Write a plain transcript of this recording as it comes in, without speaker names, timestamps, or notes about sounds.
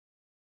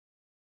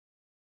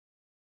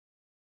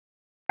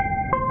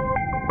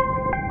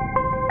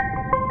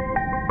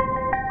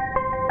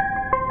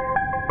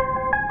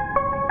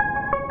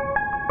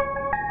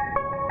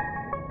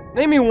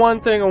Name me one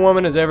thing a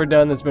woman has ever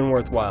done that's been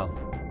worthwhile.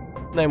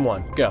 Name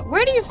one. Go.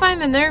 Where do you find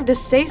the nerve to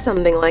say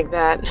something like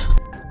that?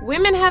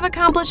 Women have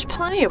accomplished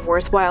plenty of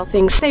worthwhile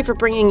things, save for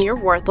bringing your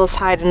worthless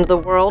hide into the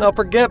world. Now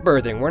forget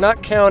birthing. We're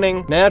not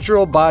counting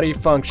natural body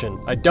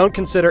function. I don't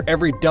consider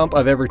every dump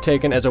I've ever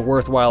taken as a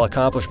worthwhile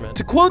accomplishment.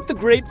 To quote the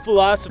great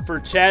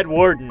philosopher Chad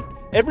Warden,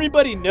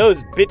 everybody knows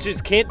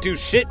bitches can't do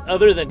shit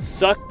other than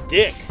suck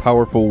dick.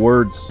 Powerful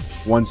words,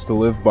 ones to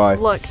live by.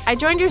 Look, I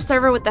joined your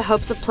server with the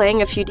hopes of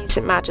playing a few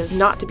decent matches,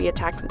 not to be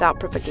attacked without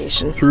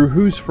provocation. Through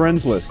whose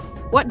friends list?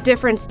 What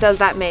difference does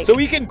that make? So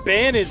we can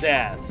ban his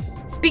ass.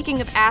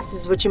 Speaking of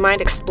asses, would you mind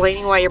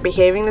explaining why you're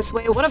behaving this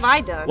way? What have I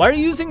done? Why are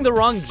you using the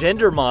wrong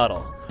gender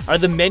model? Are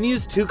the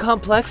menus too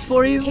complex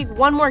for you? Take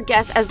one more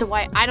guess as to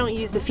why I don't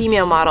use the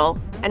female model,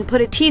 and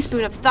put a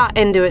teaspoon of thought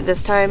into it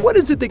this time. What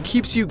is it that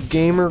keeps you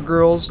gamer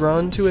girls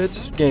drawn to it?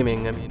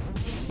 Gaming, I mean.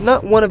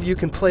 Not one of you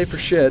can play for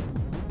shit.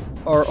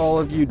 Are all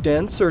of you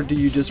dense, or do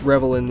you just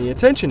revel in the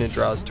attention it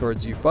draws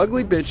towards you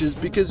fugly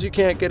bitches because you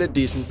can't get a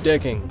decent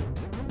dicking?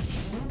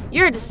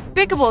 You're a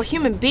despicable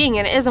human being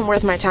and it isn't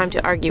worth my time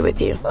to argue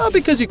with you.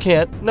 Because you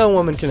can't. No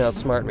woman can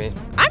outsmart me.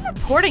 I'm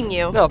reporting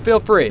you. No,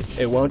 feel free.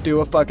 It won't do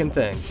a fucking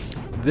thing.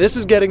 This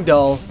is getting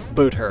dull.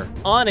 Boot her.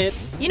 On it.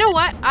 You know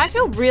what? I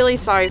feel really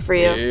sorry for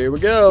you. Here we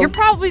go. You're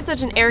probably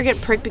such an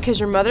arrogant prick because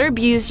your mother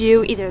abused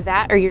you, either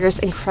that or you're just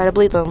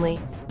incredibly lonely.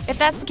 If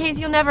that's the case,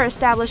 you'll never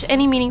establish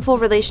any meaningful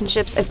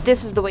relationships if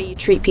this is the way you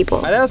treat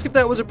people. I'd ask if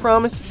that was a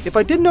promise, if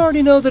I didn't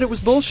already know that it was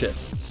bullshit.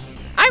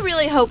 I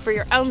really hope for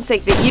your own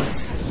sake that you...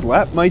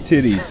 Slap my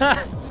titties.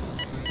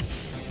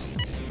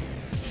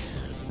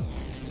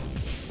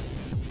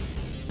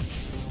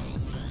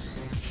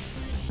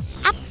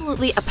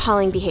 Absolutely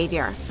appalling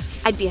behavior.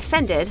 I'd be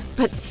offended,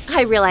 but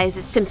I realize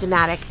it's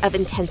symptomatic of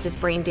intensive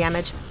brain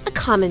damage, a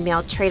common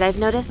male trait I've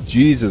noticed.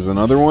 Jesus,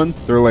 another one?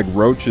 They're like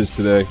roaches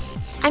today.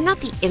 I'm not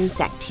the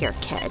insect here,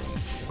 kid.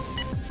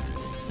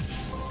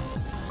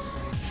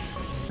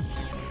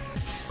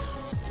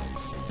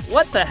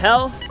 What the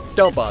hell?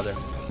 Don't bother.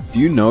 Do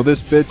you know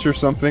this bitch or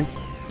something?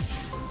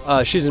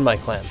 She's in my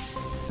clan.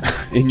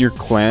 In your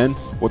clan?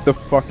 What the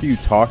fuck are you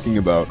talking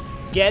about?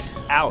 Get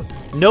out.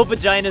 No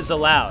vaginas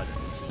allowed.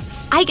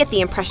 I get the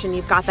impression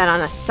you've got that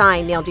on a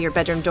sign nailed to your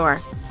bedroom door.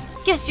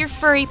 Yes, your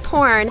furry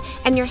porn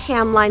and your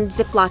ham-lined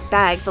Ziploc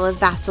bag full of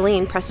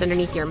Vaseline pressed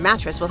underneath your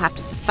mattress will have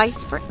to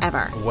suffice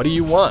forever. What do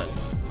you want?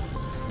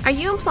 Are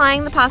you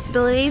implying the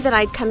possibility that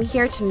I'd come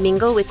here to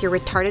mingle with your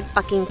retarded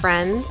fucking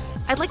friends?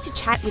 I'd like to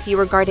chat with you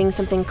regarding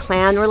something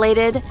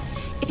clan-related.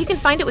 If you can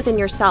find it within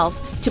yourself,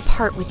 to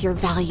part with your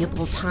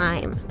valuable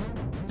time.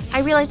 I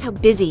realize how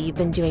busy you've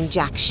been doing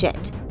jack shit.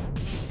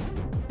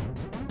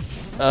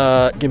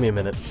 Give me a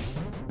minute.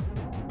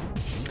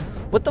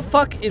 What the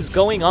fuck is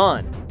going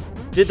on?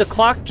 Did the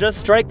clock just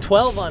strike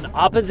 12 on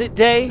opposite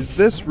day? Is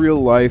this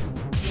real life?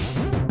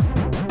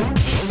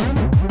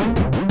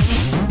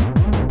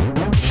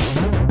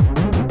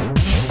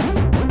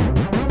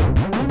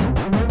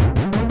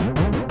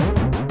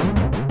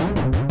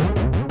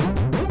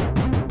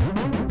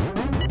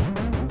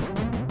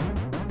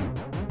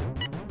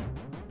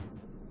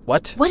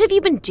 What? What have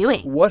you been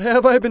doing? What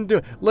have I been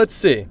doing? Let's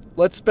see.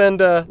 Let's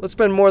spend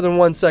more than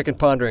 1 second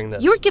pondering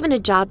this. You were given a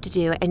job to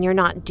do and you're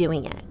not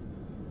doing it.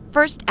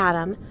 First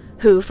Adam,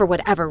 who, for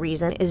whatever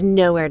reason, is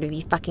nowhere to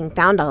be fucking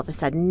found all of a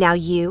sudden. Now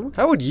you.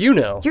 How would you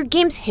know? Your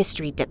game's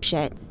history,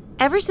 dipshit.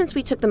 Ever since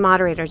we took the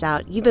moderators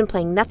out, you've been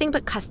playing nothing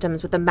but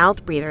customs with the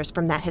mouth breathers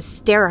from that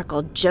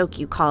hysterical joke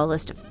you call a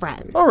list of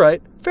friends.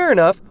 Alright, fair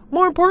enough.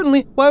 More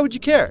importantly, why would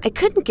you care? I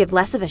couldn't give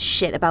less of a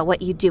shit about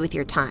what you do with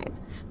your time.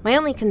 My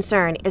only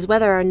concern is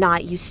whether or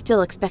not you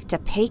still expect a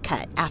pay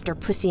cut after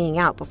pussying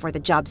out before the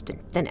job's been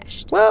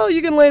finished. Well,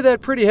 you can lay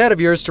that pretty head of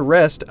yours to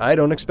rest. I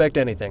don't expect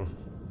anything.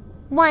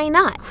 Why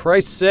not?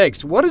 Christ's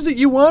sakes, what is it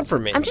you want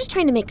from me? I'm just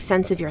trying to make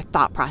sense of your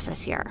thought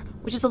process here,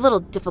 which is a little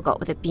difficult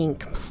with it being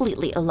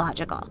completely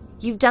illogical.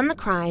 You've done the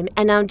crime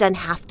and now done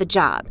half the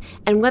job,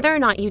 and whether or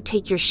not you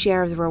take your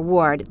share of the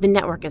reward, the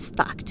network is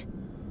fucked.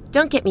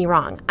 Don't get me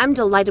wrong, I'm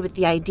delighted with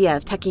the idea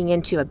of tucking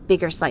into a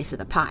bigger slice of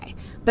the pie,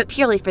 but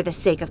purely for the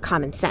sake of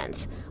common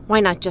sense. Why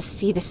not just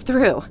see this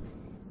through?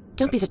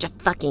 Don't be such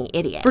a fucking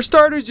idiot. For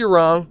starters, you're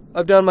wrong.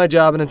 I've done my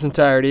job in its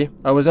entirety.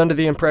 I was under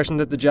the impression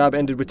that the job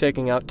ended with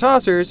taking out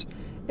tossers,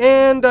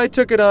 and I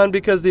took it on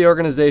because the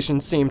organization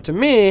seemed to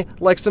me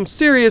like some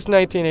serious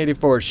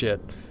 1984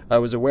 shit. I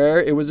was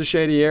aware it was a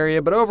shady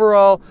area, but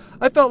overall,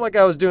 I felt like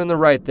I was doing the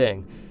right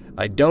thing.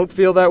 I don't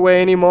feel that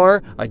way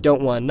anymore. I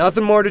don't want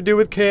nothing more to do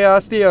with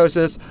chaos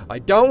theosis. I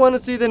don't want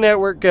to see the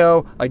network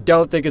go. I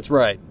don't think it's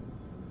right.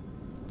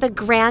 The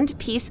grand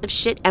piece of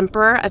shit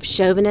emperor of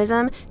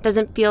chauvinism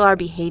doesn't feel our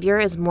behavior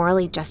is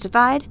morally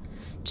justified?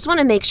 Just want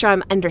to make sure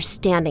I'm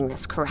understanding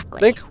this correctly.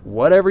 Think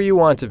whatever you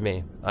want of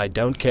me. I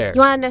don't care.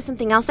 You want to know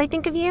something else I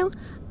think of you?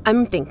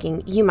 I'm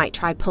thinking you might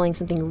try pulling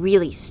something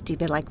really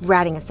stupid like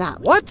ratting us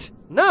out. What?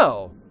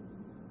 No.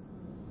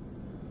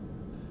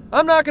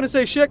 I'm not going to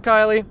say shit,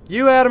 Kylie.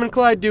 You, Adam, and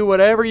Clyde do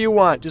whatever you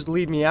want. Just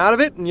leave me out of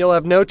it, and you'll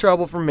have no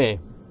trouble from me.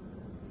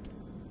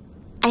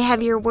 I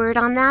have your word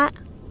on that?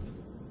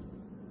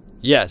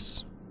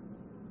 Yes.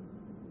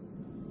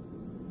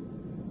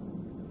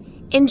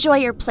 Enjoy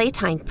your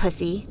playtime,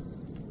 pussy.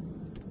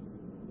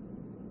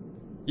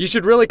 You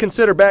should really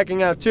consider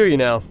backing out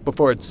too,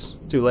 before it's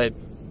too late.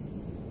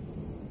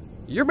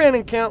 You're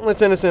banning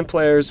countless innocent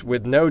players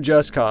with no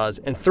just cause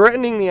and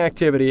threatening the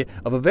activity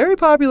of a very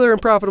popular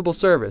and profitable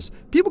service.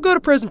 People go to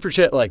prison for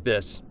shit like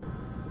this.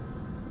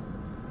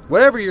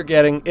 Whatever you're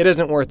getting, it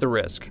isn't worth the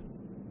risk.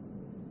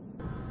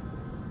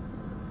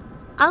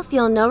 I'll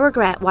feel no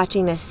regret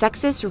watching this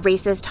sexist,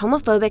 racist,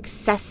 homophobic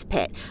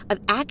cesspit of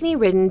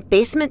acne-ridden,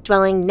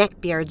 basement-dwelling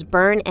neckbeards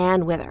burn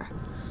and wither.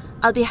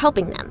 I'll be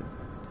helping them.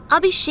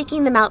 I'll be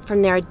shaking them out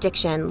from their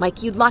addiction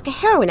like you'd lock a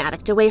heroin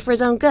addict away for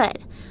his own good.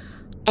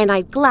 And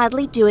I'd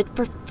gladly do it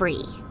for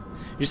free.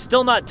 You're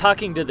still not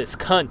talking to this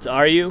cunt,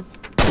 are you?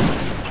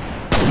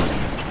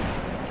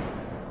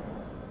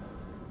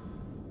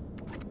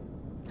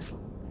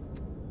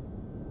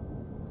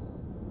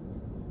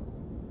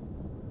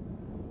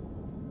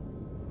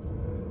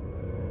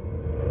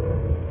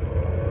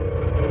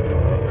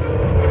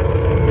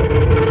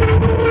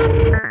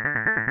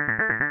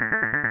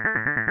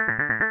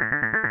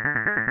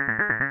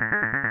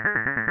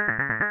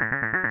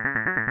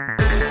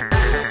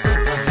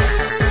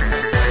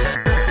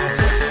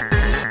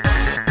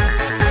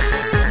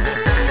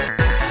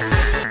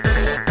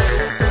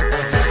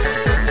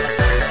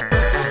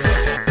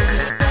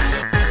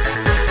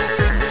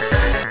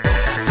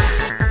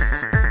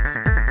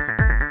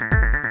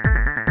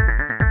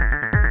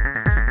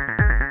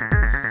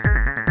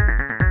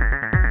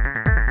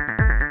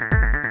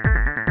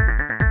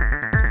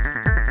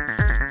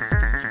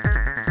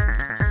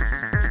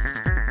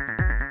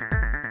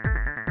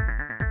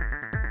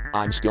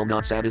 I'm still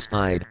not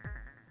satisfied.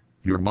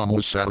 Your mom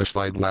was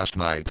satisfied last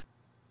night.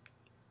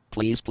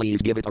 Please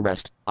give it a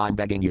rest. I'm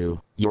begging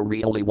you. You're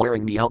really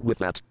wearing me out with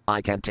that.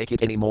 I can't take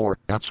it anymore.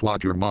 That's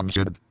what your mom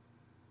said.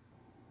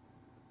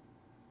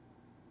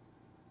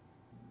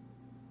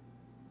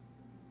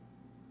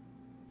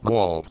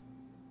 Wall.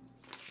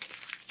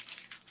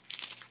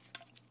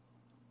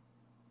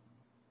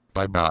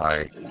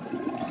 Bye-bye.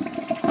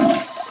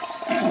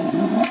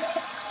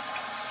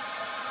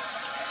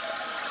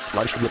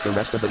 Flushed with the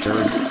rest of the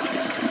turds.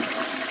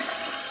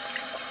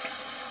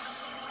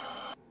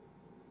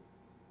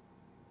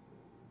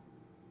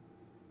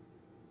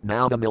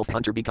 Now the MILF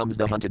hunter becomes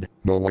the hunted.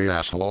 No way,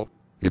 asshole.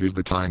 It is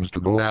the times to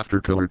go after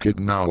Killer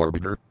Kitten now,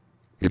 Arbiter.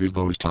 It is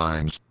those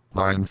times.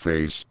 Lion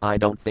face. I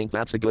don't think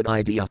that's a good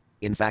idea.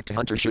 In fact,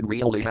 Hunter should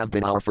really have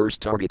been our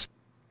first target.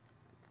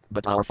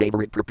 But our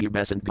favorite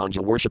prepubescent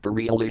ganja worshipper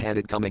really had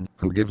it coming.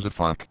 Who gives a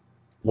fuck?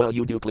 Well,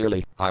 you do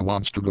clearly. I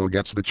wants to go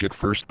gets the chick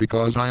first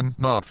because I'm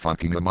not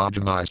fucking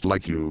homogenized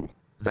like you.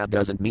 That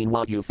doesn't mean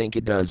what you think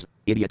it does,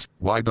 idiot.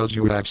 Why does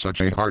you have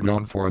such a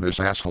hard-on for this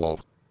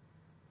asshole?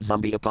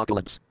 Zombie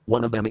apocalypse.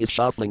 One of them is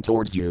shuffling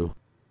towards you.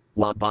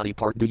 What body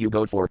part do you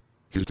go for?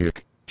 His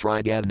dick. Try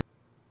again.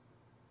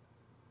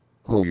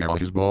 Oh yeah,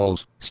 his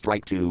balls.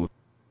 Strike 2.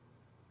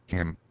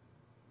 Him.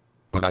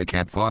 But I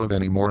can't thought of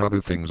any more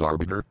other things,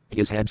 Arbiter.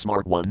 His head,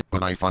 smart one.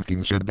 But I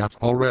fucking said that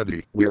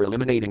already. We're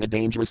eliminating a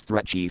dangerous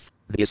threat, Chief.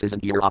 This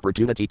isn't your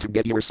opportunity to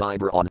get your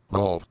cyber on.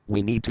 Oh.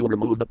 We need to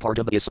remove the part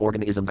of this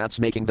organism that's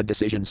making the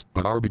decisions.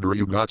 But Arbiter,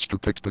 you gots to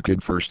pick the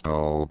kid first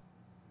though.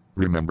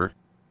 Remember?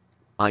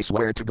 I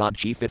swear to God,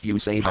 Chief, if you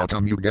say How that.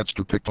 come you gets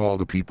to pick all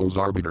the people's,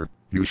 Arbiter?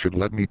 You should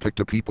let me pick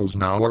the people's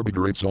now,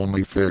 Arbiter. It's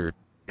only fair.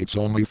 It's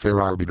only fair,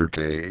 Arbiter.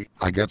 K.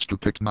 I gets to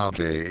pick now,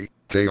 K.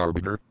 K,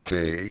 Arbiter.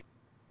 K.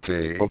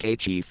 K. Okay,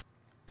 Chief.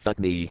 Fuck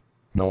me.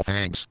 No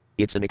thanks.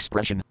 It's an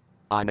expression.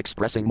 I'm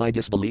expressing my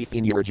disbelief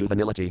in your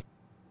juvenility.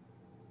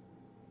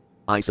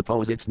 I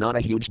suppose it's not a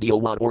huge deal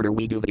what order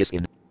we do this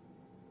in.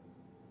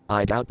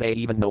 I doubt they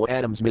even know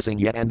Adam's missing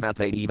yet and that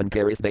they'd even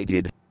care if they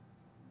did.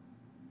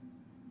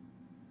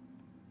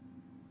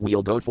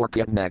 We'll go for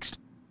Kit next.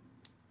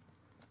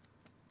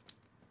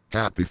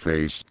 Happy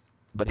face.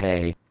 But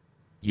hey.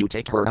 You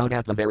take her out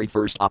at the very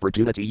first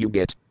opportunity you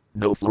get.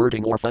 No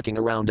flirting or fucking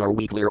around, are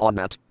we clear on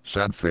that?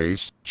 Sad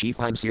face. Chief,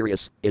 I'm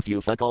serious. If you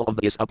fuck all of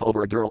this up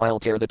over a girl, I'll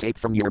tear the tape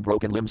from your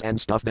broken limbs and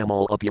stuff them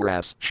all up your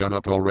ass. Shut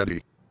up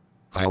already.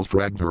 I'll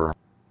frag her.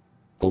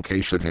 Okay,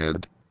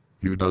 shithead.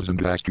 You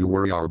doesn't ask to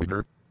worry,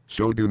 Arbiter.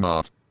 So do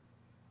not.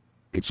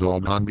 It's all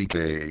gone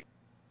BK.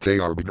 K,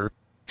 Arbiter.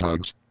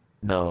 Hugs.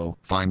 No.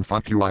 Fine,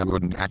 fuck you, I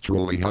wouldn't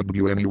actually hug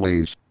you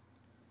anyways.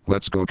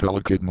 Let's go kill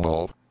a kitten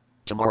all.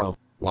 Tomorrow.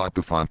 What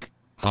the fuck?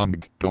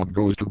 Don't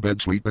go to bed,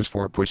 sweetness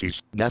for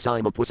pussies. Guess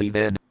I'm a pussy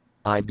then.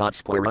 I've got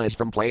square eyes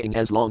from playing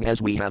as long as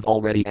we have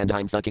already and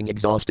I'm fucking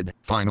exhausted.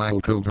 Fine,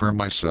 I'll kill her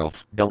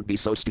myself. Don't be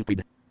so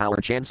stupid. Our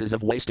chances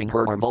of wasting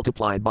her are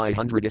multiplied by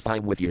 100 if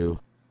I'm with you.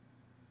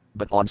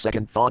 But on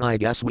second thought, I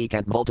guess we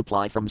can't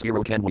multiply from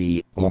 0, can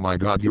we? Oh my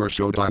god, you're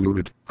so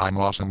diluted. I'm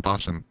awesome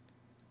possum.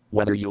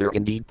 Whether you're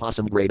indeed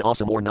possum grade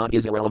awesome or not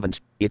is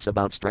irrelevant. It's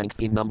about strength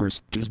in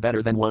numbers. Two's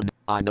better than one.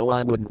 I know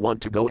I wouldn't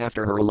want to go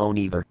after her alone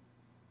either.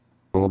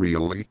 Oh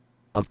really?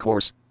 Of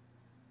course.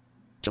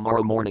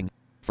 Tomorrow morning.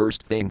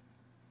 First thing.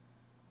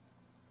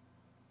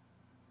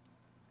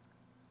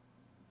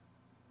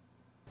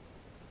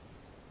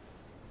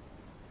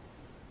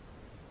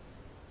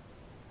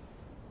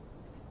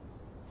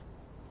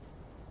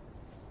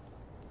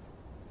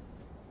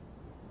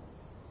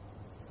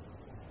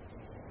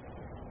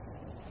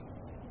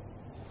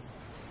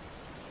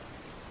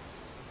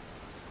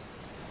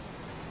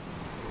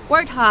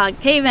 Warthog,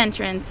 cave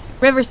entrance,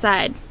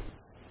 Riverside.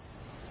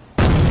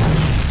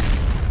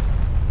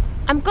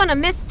 I'm gonna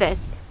miss this.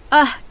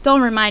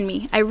 Don't remind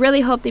me. I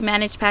really hope they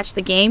manage to patch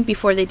the game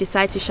before they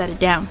decide to shut it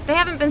down. They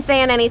haven't been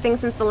saying anything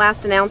since the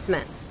last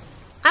announcement.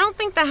 I don't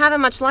think they're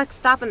having much luck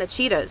stopping the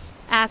Cheetos.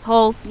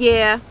 Assholes.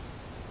 Yeah.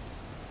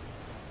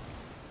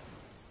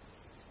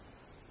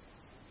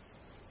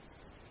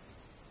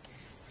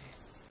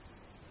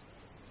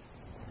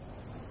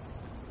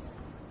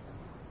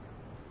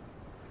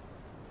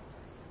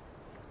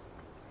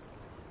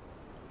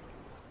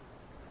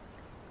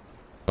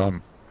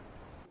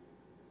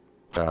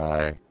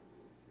 Die.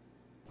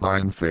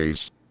 Line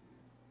face.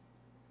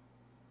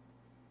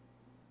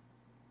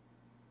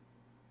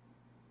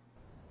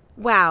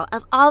 Wow,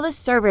 of all the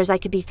servers I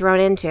could be thrown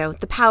into,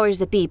 the powers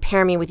that be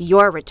pair me with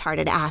your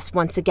retarded ass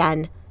once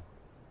again.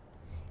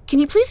 Can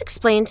you please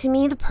explain to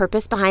me the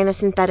purpose behind the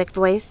synthetic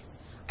voice?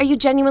 Are you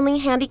genuinely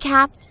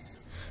handicapped?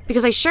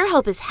 Because I sure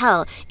hope as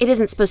hell it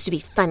isn't supposed to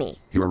be funny.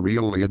 You're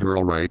really a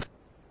girl, right?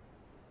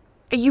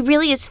 Are you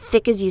really as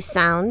thick as you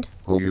sound?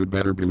 Oh, you'd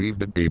better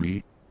believe it,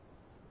 baby.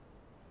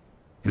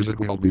 Is it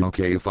will be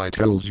okay if I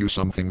tells you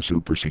something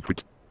super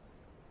secret?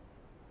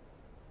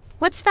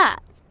 What's that?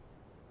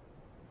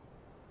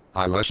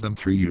 I less than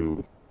 3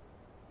 you.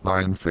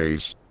 Lion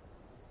face.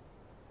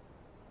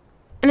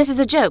 And this is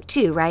a joke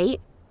too, right?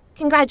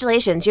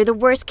 Congratulations, you're the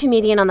worst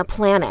comedian on the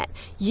planet.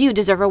 You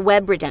deserve a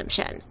web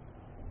redemption.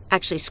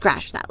 Actually,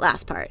 scratch that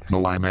last part.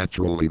 No, I'm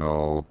actually,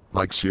 no.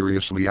 Like,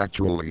 seriously,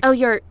 actually. Oh,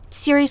 you're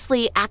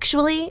seriously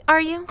actually, are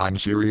you? I'm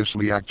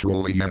seriously,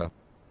 actually, yeah.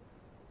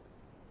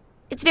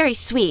 It's very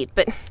sweet,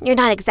 but you're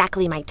not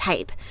exactly my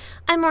type.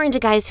 I'm more into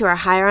guys who are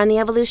higher on the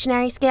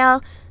evolutionary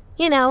scale.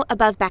 You know,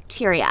 above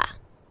bacteria.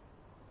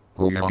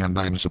 Oh yeah, and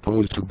I'm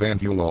supposed to ban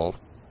you all.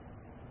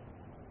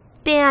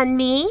 Ban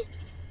me?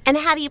 And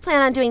how do you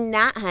plan on doing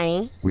that,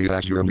 honey? We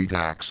as your lead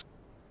hacks.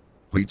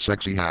 Lead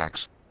sexy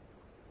hacks.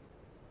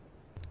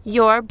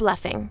 You're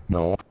bluffing.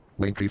 No,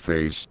 winky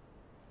face.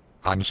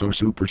 I'm so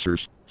super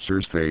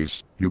Sir's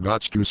face. You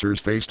got to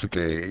Sir's face to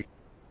K.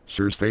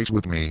 Sir's face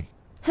with me.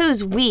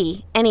 Who's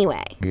we,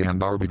 anyway? Me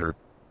and Arbiter.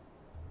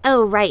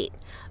 Oh, right.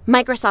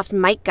 Microsoft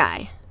Mike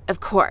guy. Of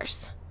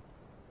course.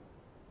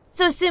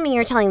 So assuming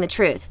you're telling the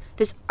truth,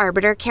 this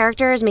Arbiter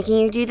character is making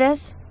you do this?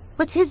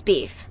 What's his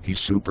beef? He's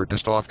super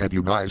pissed off at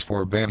you guys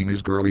for banning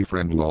his girly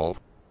friend lol.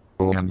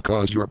 Oh, and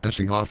cause you're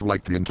pissing off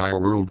like the entire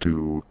world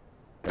too.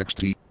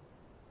 XT.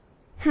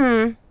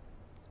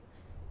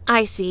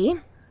 I see.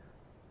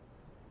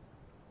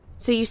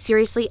 So you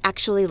seriously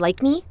actually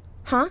like me?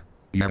 Huh?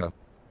 Yeah.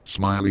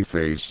 Smiley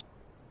face.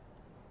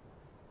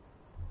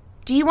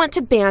 Do you want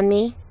to ban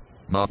me?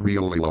 Not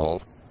really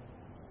lol.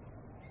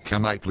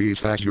 Can I please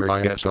have your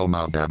ISL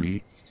now,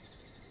 Dabby?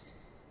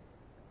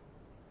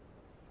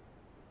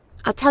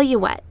 I'll tell you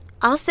what.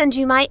 I'll send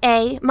you my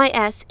A, my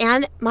S,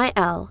 and my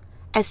L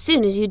as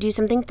soon as you do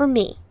something for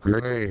me.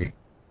 Hooray!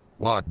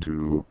 What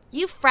do?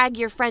 You frag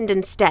your friend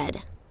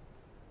instead.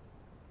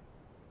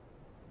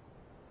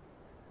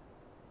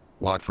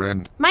 What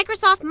friend?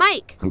 Microsoft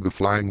Mike! Who the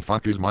flying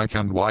fuck is Mike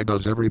and why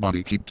does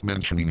everybody keep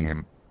mentioning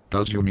him?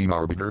 Does you mean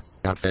Arbiter?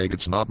 That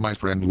faggot's not my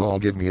friend lol,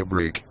 give me a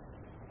break.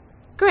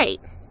 Great.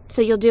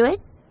 So you'll do it?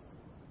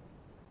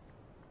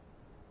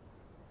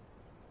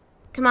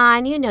 Come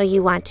on, you know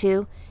you want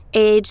to.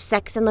 Age,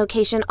 sex, and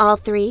location, all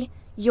 3.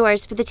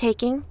 Yours for the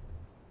taking.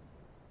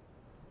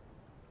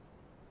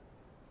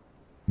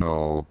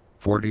 No.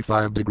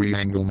 45-degree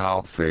angle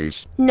now,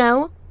 face.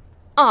 No?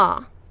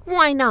 Aw,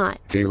 why not?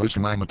 K,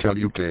 listen, I'ma tell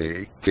you,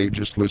 K. K,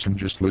 just listen,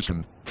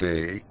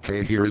 K.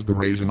 K, here is the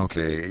reason,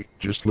 okay?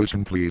 Just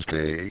listen, please,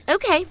 K.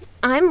 Okay,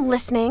 I'm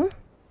listening.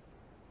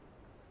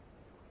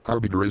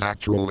 Arbiter is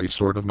actually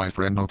sort of my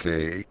friend,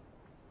 okay?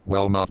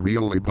 Well, not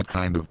really, but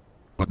kind of.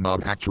 But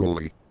not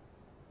actually.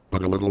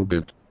 But a little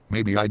bit.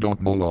 Maybe I don't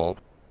know lol.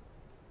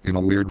 In a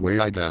weird way,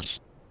 I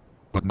guess.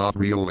 But not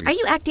really. Are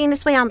you acting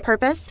this way on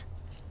purpose?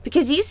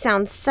 Because you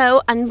sound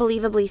so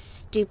unbelievably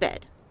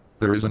stupid.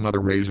 There is another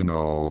reason,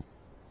 oh.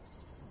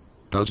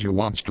 Does you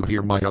want to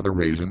hear my other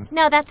reason?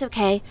 No, that's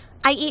okay.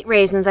 I eat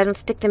raisins, I don't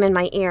stick them in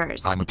my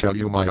ears. I'ma tell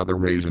you my other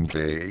reason,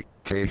 K.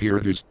 K, here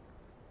it is.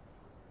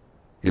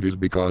 It is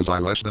because I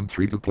less than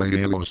 3 to play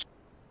Halos.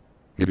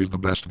 It is the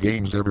best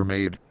games ever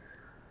made.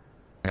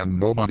 And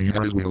nobody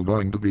here is will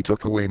going to be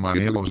took away my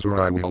Halos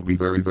or I will be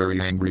very very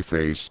angry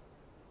face.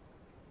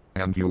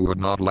 And you would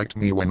not like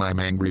me when I'm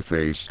angry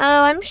face.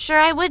 Oh, I'm sure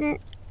I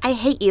wouldn't. I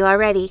hate you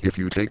already. If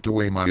you take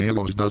away my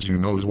Halos, does you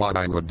knows what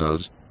I would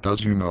does?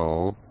 Does you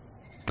know?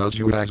 Does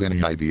you has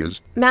any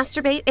ideas?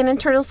 Masturbate in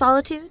internal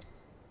solitude?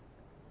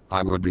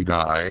 I would be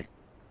guy.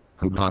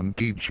 Who gon'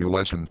 teach you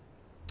lesson.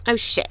 Oh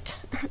shit.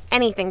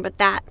 Anything but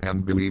that.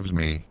 And believes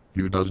me,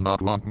 you does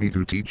not want me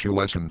to teach you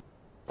lesson.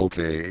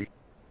 Okay.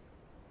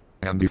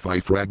 And if I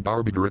fragged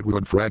Arbiter it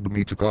would frag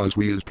me to cause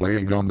we is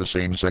playing on the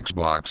same sex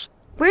box.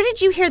 Where did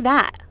you hear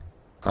that?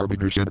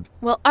 Arbiter said.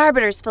 Well,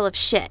 Arbiter's full of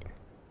shit.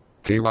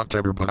 Okay,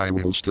 whatever, but I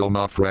will still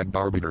not frag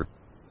Arbiter.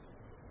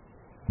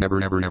 Never,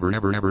 never, never,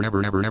 never, never,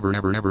 never, never, never,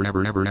 never, never,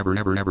 never, never, never,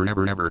 never, never,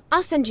 never, never.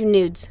 I'll send you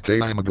nudes.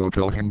 Okay, I'ma go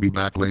kill him, be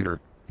back later.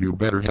 You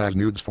better has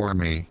nudes for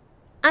me.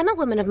 I'm a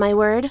woman of my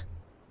word.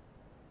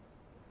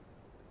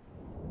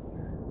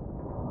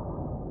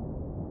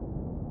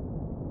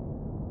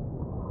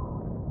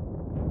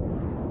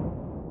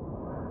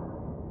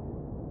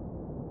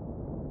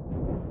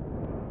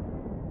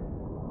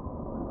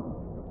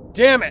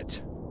 Damn it!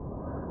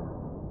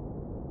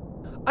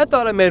 I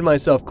thought I made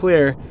myself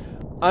clear.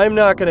 I'm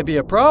not going to be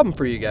a problem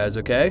for you guys,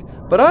 okay?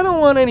 But I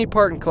don't want any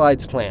part in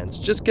Clyde's plans.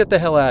 Just get the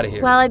hell out of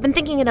here. Well, I've been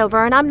thinking it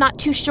over, and I'm not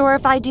too sure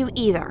if I do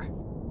either.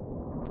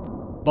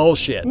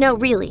 Bullshit. No,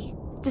 really.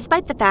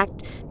 Despite the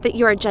fact that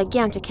you're a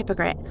gigantic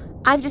hypocrite,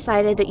 I've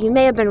decided that you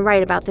may have been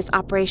right about this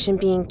operation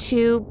being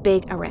too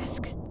big a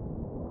risk.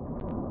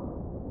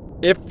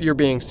 If you're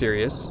being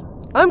serious,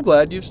 I'm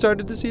glad you've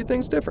started to see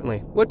things differently.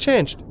 What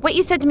changed? What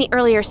you said to me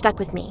earlier stuck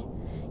with me.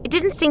 It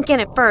didn't sink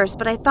in at first,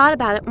 but I thought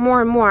about it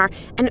more and more,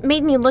 and it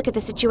made me look at the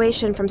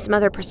situation from some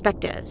other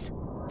perspectives.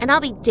 And I'll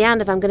be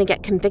damned if I'm going to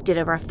get convicted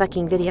over a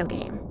fucking video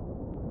game.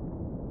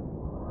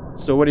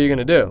 So what are you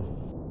going to do?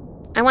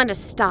 I want to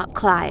stop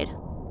Clyde,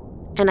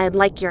 and I'd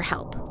like your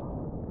help.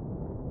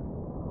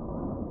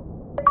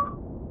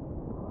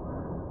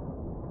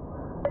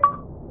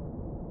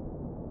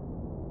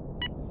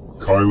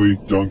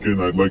 Kylie, Duncan,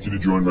 I'd like you to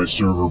join my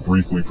server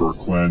briefly for a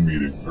clan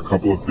meeting. A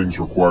couple of things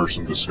require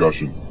some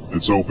discussion.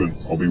 It's open.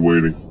 I'll be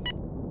waiting.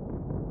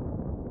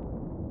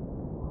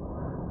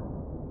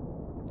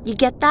 You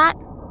get that?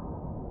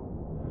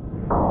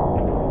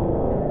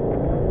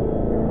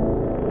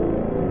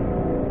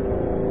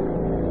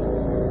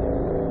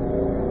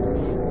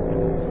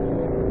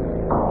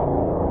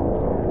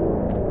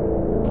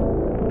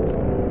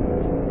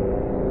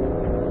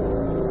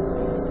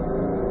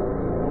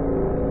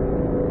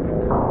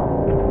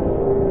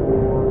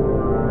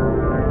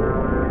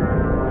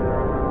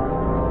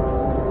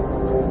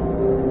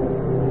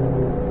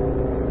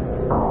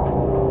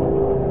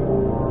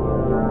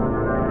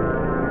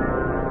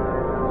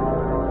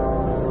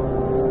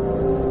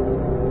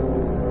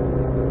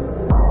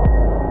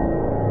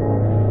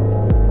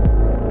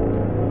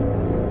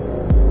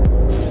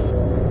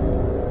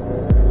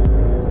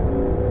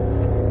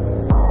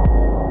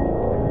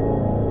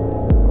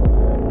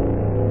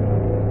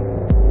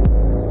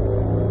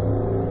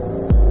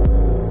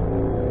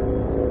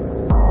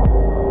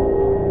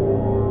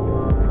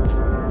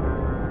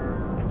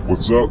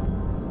 What's up?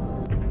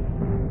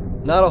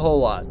 Not a whole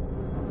lot.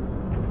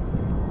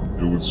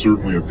 It would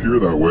certainly appear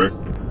that way.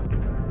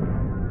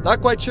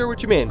 Not quite sure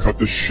what you mean. Cut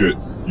the shit.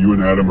 You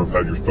and Adam have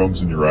had your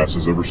thumbs in your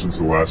asses ever since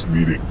the last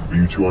meeting. Are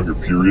you two on your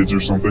periods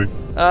or something?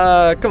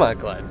 Come on,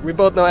 Clyde. We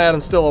both know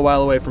Adam's still a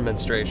while away from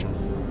menstruation.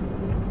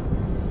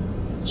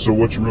 So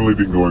what's really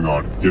been going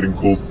on? Getting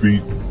cold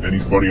feet? Any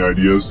funny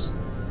ideas?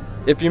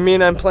 If you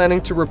mean I'm planning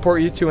to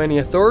report you to any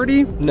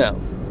authority, no,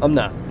 I'm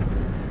not.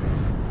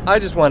 I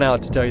just want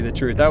out to tell you the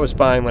truth. I was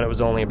fine when it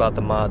was only about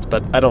the mods,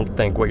 but I don't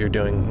think what you're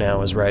doing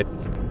now is right.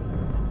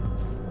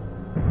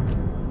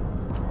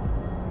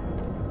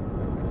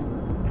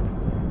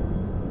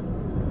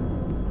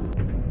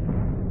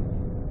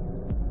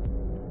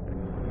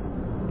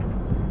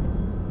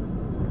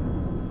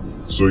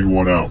 So you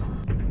want out?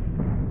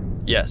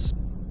 Yes.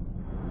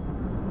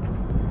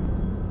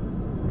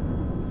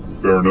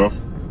 Fair enough.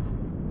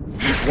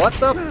 What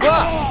the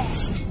fuck?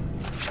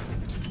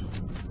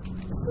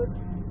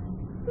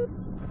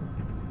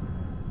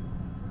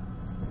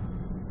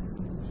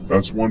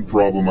 That's one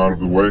problem out of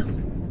the way.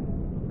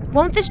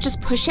 Won't this just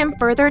push him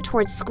further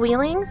towards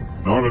squealing?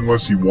 Not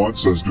unless he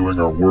wants us doing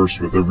our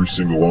worst with every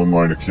single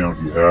online account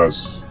he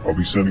has. I'll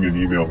be sending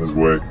an email his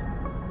way.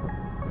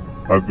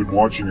 I've been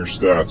watching your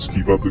stats.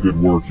 Keep up the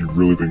good work. You've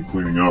really been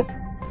cleaning up.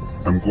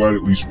 I'm glad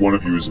at least one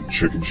of you isn't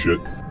chicken shit.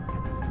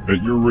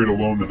 At your rate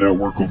alone, the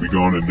network will be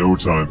gone in no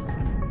time.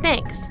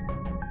 Thanks.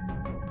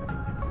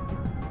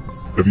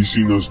 Have you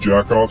seen those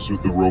jackoffs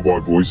with the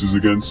robot voices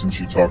again since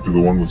you talked to the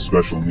one with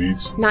special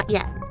needs? Not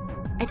yet.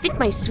 I think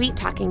my sweet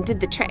talking did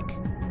the trick.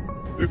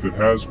 If it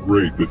has,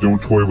 great, but don't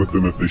toy with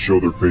them if they show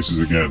their faces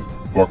again.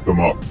 Fuck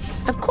them up.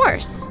 Of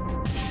course.